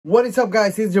What is up,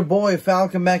 guys? It's your boy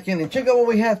Falcon back in, and check out what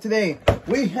we have today.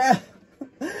 We have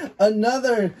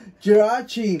another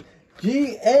Jirachi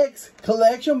GX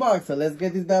collection box. So let's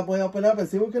get this bad boy open up and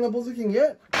see what kind of books we can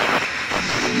get.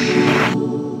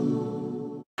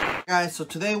 Guys, so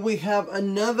today we have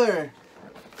another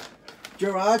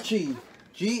Jirachi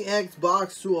GX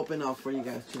box to open up for you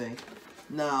guys today.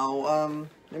 Now,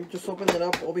 let me just open it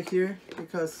up over here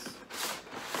because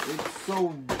it's so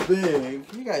big.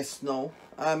 You guys know.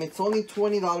 It's only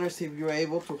 $20 if you're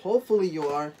able to. Hopefully you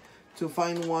are to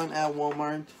find one at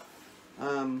Walmart.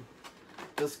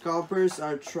 The scalpers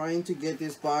are trying to get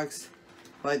this box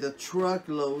by the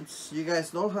truckloads. You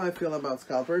guys know how I feel about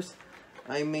scalpers.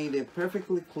 I made it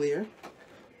perfectly clear.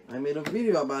 I made a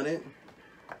video about it.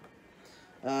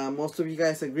 Most of you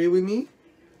guys agree with me.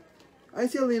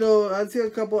 I've seen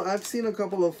a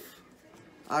couple of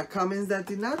comments that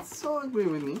did not so agree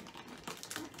with me.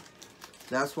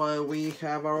 That's why we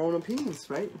have our own opinions,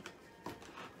 right?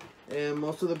 And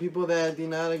most of the people that did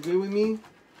not agree with me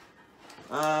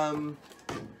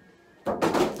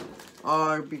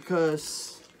are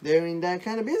because they're in that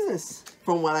kind of business,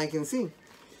 from what I can see.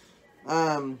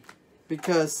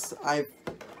 Because I've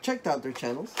checked out their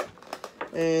channels,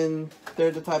 and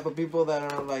they're the type of people that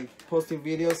are like posting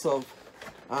videos of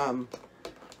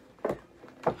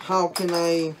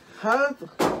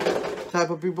type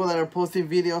of people that are posting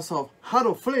videos of how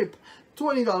to flip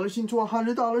 $20 into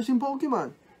 $100 in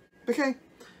Pokemon. Okay,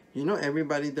 you know,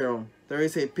 everybody their own. There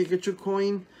is a Pikachu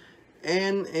coin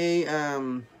and a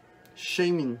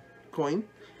Shaman coin.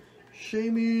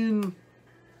 Shaman.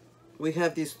 We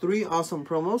have these three awesome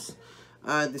promos.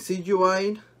 The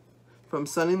CGY from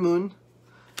Sun and Moon.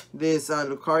 This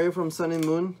Lucario from Sun and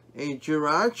Moon. A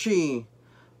Jirachi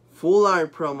full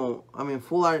art promo.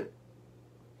 Full art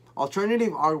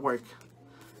alternative artwork.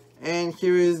 And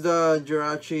here is the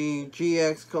Jirachi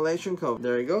GX collection code.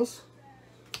 There it goes.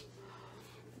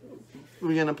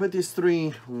 We're gonna put these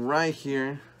three right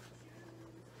here.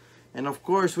 And of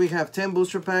course we have 10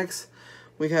 booster packs.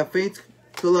 We have Fate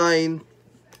Collide,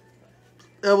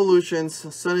 Evolutions,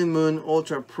 Sun and Moon,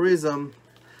 Ultra Prism.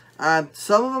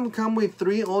 Some of them come with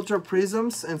 3 Ultra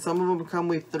Prisms, and some of them come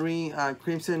with 3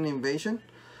 Crimson Invasion.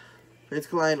 Fate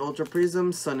Collide, Ultra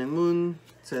Prism, Sun and Moon.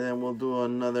 So then we'll do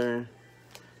another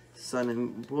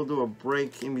we'll do a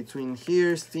break in between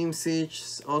here. Steam Siege,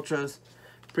 Ultras,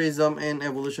 Prism, and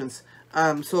Evolutions.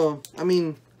 So I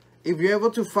mean, if you're able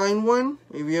to find one,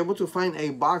 if you're able to find a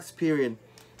box, period,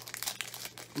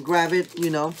 grab it.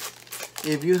 You know,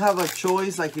 if you have a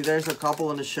choice, like if there's a couple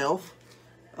on the shelf,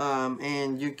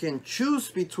 and you can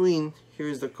choose between,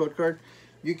 here's the code card,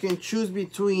 you can choose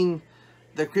between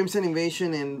the Crimson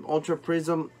Invasion and Ultra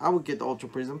Prism. I would get the Ultra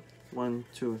Prism. 1,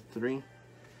 2, 3.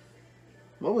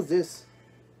 What was this?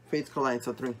 Fate Collide,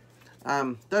 so 3.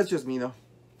 That's just me though.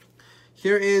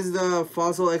 Here is the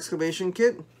Fossil Excavation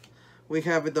Kit. We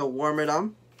have the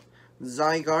Wormadam,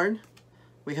 Zygarde.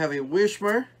 We have a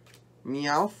Wishmer,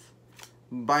 Meowth,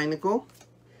 Binacle,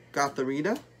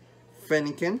 Gothorita,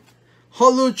 Fennekin,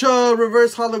 Holucha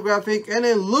Reverse Holographic, and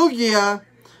a Lugia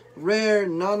rare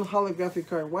non-holographic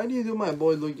card. Why do you do my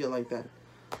boy Lugia like that?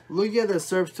 Lugia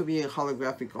deserves to be a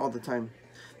holographic all the time.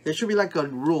 There should be like a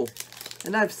rule,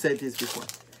 and I've said this before.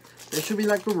 There should be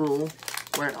like a rule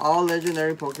where all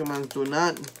legendary Pokemon do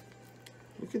not...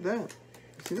 Look at that.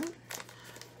 You see that?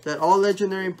 That all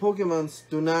legendary Pokemon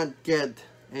do not get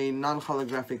a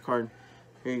non-holographic card.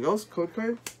 Here it goes. Code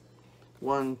card.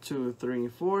 1, 2, 3,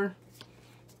 4.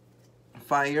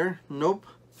 Fire. Nope.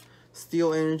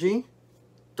 Steel Energy.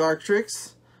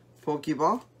 Dartrix.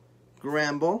 Pokeball.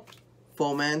 Gramble.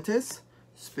 Fomantis,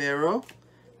 Sparrow,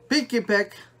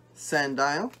 Pikipek,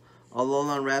 Sandile,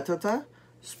 Alolan Rattata,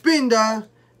 Spinda,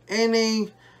 and a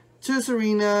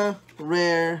Tsusurina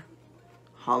rare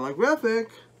holographic.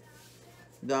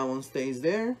 That one stays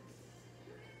there.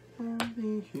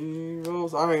 The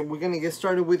heroes. Alright, we're gonna get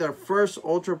started with our first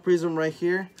Ultra Prism right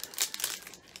here.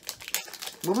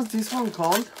 What was this one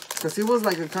called? Because it was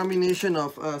like a combination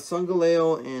of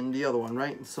Sungaleo and the other one,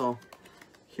 right? So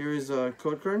here is a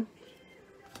code card.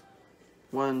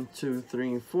 1, 2,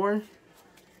 3, 4.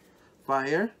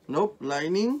 Fire. Nope.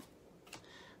 Lightning.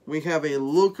 We have a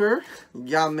Looker.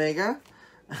 Yamega.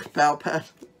 Palpat.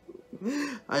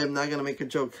 I am not going to make a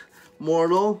joke.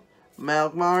 Mortal.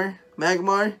 Magmar.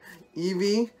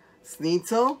 Eevee.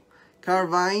 Sneasel.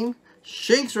 Carvine.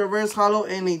 Shanks Reverse Hollow,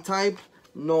 and a type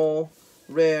no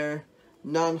rare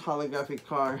non-holographic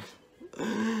card.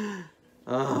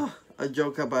 A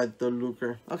joke about the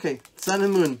Looker. Okay. Sun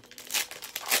and Moon.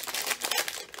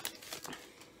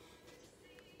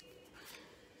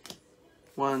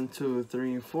 1, 2,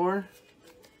 3, 4.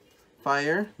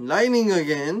 Fire. Lightning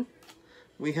again.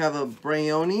 We have a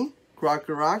Brayoni,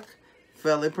 Krokorok,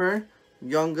 Feliper,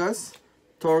 Yungus,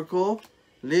 Torkoal,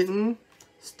 Litten,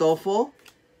 Stoffel,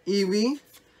 Eevee.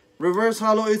 Reverse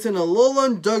Hollow is an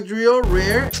Alolan Dugtrio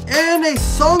rare and a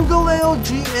Solgaleo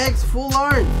GX full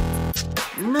art.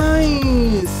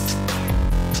 Nice.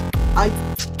 I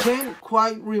can't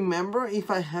quite remember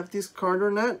if I have this card or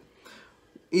not.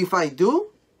 If I do,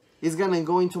 it's gonna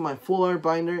go into my full art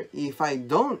binder. If I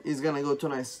don't, it's gonna go to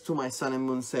my Sun and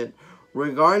Moon set.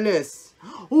 Regardless.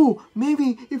 Oh,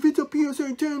 maybe if it's a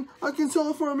PSA 10, I can sell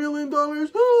it for $1 million.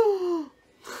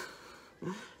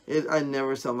 I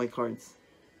never sell my cards.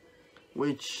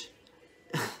 Which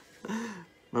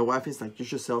my wife is like, you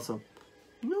should sell some.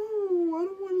 No, I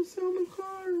don't want to sell my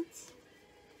cards.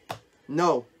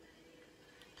 No.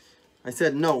 I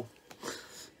said no.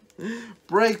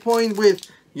 Breakpoint with,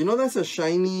 you know that's a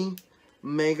shiny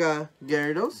Mega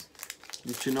Gyarados?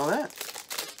 Did you know that?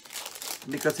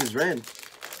 Because it's red.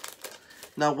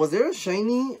 Now, was there a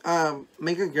shiny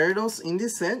Mega Gyarados in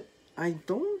this set? I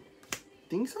don't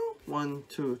think so. 1,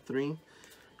 2, 3.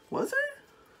 Was there?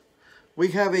 We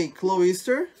have a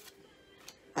Cloyster.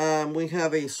 We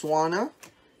have a Swanna,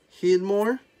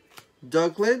 Hidmore,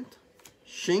 Ducklet,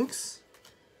 Shinx,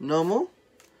 Nomo,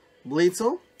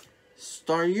 Blitzel,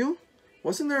 Staryu.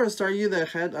 Wasn't there a Staryu that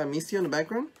had a Misty on the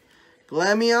background?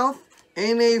 Glameow,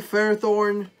 and a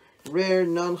Ferrothorn rare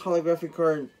non-holographic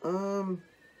card.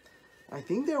 I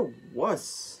think there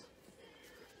was.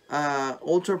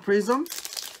 Ultra Prism.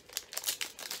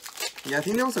 Yeah, I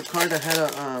think there was a card that had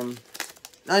a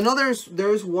I know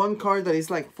there's one card that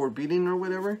is like forbidden or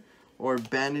whatever, or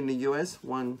banned in the US.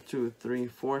 1, 2, 3,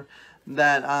 4.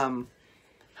 That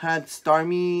had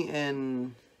Starmie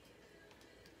and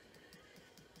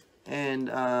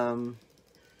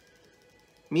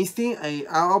Misty.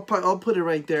 I'll put it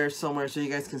right there somewhere so you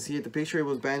guys can see it. The picture, it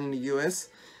was banned in the US,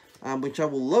 which I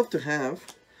would love to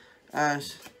have.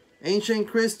 Ancient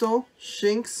Crystal,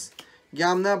 Shinx,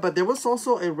 Yamna, but there was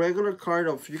also a regular card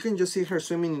of, you can just see her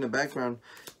swimming in the background.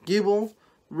 Gible,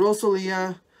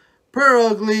 Rosalia,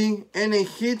 Perugly, and a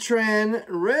Heatran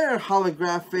rare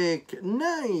holographic.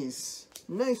 Nice.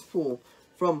 Nice pull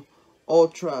from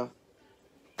Ultra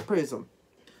Prism.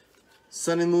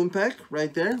 Sun and Moon pack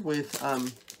right there with,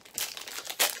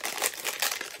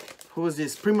 who was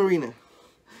this? Primarina.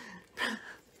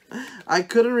 I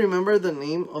couldn't remember the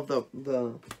name of the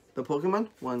Pokemon.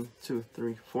 1, 2,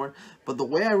 3, 4. But the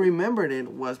way I remembered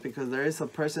it was because there is a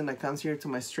person that comes here to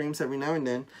my streams every now and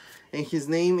then, and his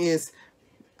name is,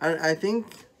 I think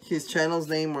his channel's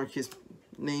name or his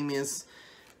name is,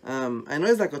 I know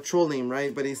it's like a troll name,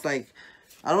 right? But it's like,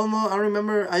 I don't know, I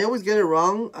remember, I always get it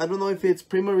wrong. I don't know if it's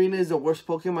Primarina is the worst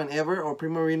Pokemon ever or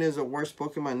Primarina is the worst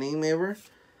Pokemon name ever.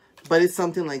 But it's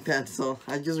something like that, so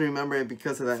I just remember it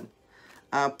because of that.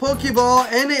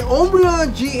 Pokeball and a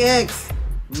Umbreon GX.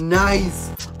 Nice.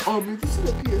 Oh, man, this is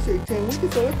a PSA 10. We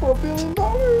can sell it for $1 billion.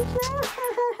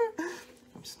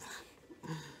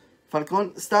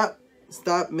 Falcon, stop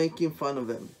making fun of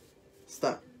them.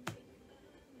 Stop.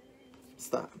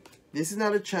 This is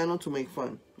not a channel to make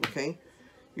fun, okay?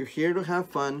 You're here to have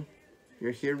fun.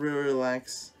 You're here to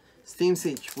relax. Steam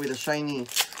Siege with a shiny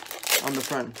on the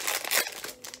front.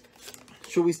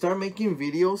 Should we start making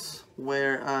videos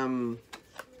where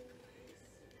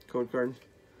code card,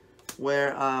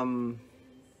 where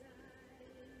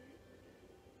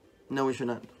no, we should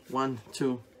not. 1,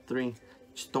 2, 3.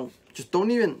 Just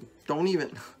don't even. All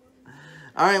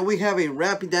right, we have a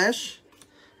Rapidash,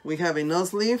 we have a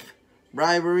Nuzleaf,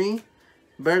 Bribery,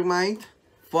 Bergmite,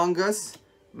 Fungus,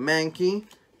 Mankey,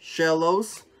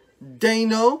 Shellos,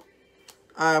 Dano,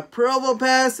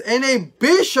 Probopass, and a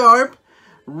Bisharp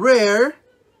rare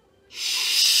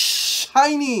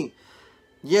shiny.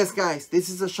 Yes, guys, this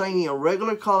is a shiny. A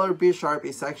regular color Bisharp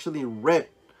is actually red.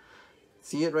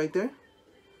 See it right there?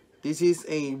 This is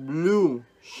a blue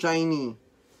shiny.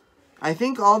 I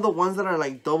think all the ones that are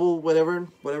like double whatever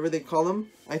they call them,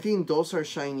 I think those are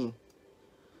shiny.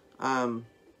 I'm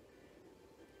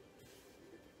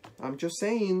just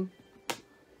saying.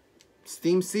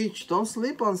 Steam Siege. Don't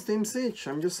sleep on Steam Siege.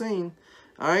 I'm just saying.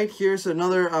 Alright, here's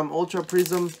another Ultra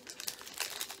Prism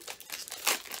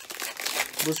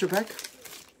booster pack.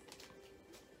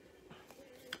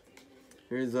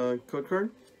 Here's a code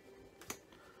card.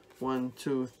 1,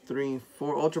 2, 3,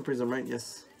 4. Ultra Prism, right?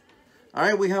 Yes.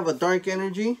 Alright, we have a Dark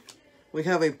Energy. We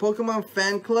have a Pokemon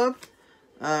Fan Club.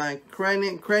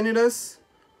 Cranidas.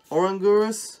 Oranguru.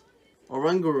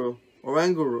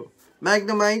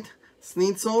 Magnemite.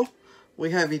 Sneasel.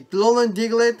 We have a Alolan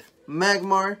Diglett.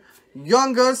 Magmar.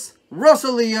 Yungus.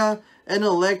 Rosalia. And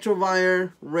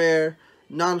Electivire rare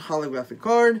non-holographic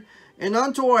card. And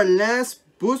on to our last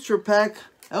booster pack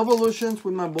evolutions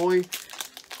with my boy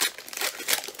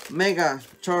Mega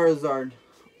Charizard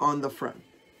on the front.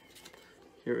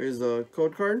 Here is the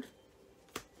code card.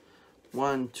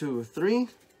 1, 2, 3.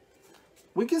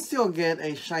 We can still get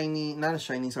a shiny, not a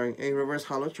shiny, sorry, a reverse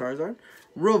holo Charizard.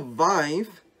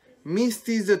 Revive.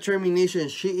 Misty's determination.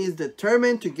 She is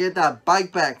determined to get that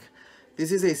bike back.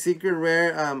 This is a secret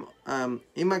rare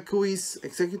Imakui's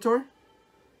Executor.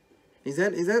 Is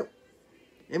that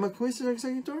Imakui's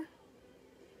Executor?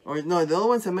 Or no, the other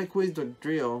one's Imakui's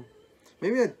Dodrio.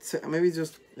 Maybe it's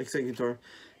just Executor.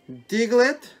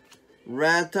 Diglett,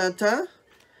 Rattata,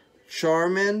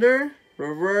 Charmander,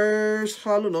 reverse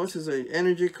holo. No, this is an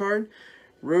energy card.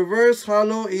 Reverse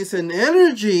holo is an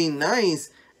energy. Nice.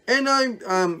 And a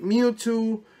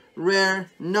Mewtwo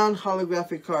rare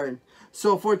non-holographic card.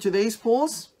 So for today's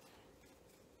pulls,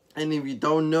 and if you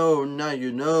don't know, now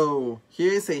you know.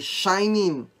 Here is a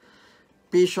Shining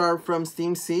Bisharp from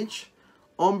Steam Siege,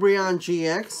 Umbreon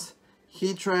GX,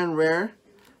 Heatran rare,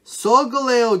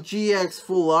 Solgaleo GX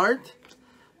full art,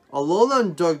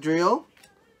 Alolan Dugtrio,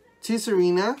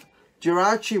 Tisserina,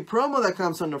 Jirachi promo that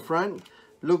comes on the front,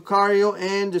 Lucario,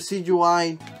 and the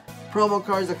CGI promo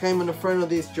cards that came on the front of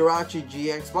this Jirachi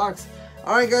GX box.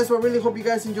 Alright guys, so I really hope you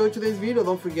guys enjoyed today's video.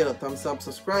 Don't forget to thumbs up,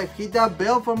 subscribe, hit that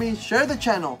bell for me, share the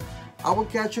channel. I will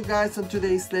catch you guys on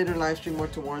today's later live stream or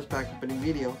tomorrow's pack opening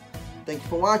video. Thank you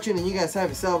for watching, and you guys have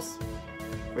yourselves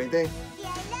a great day.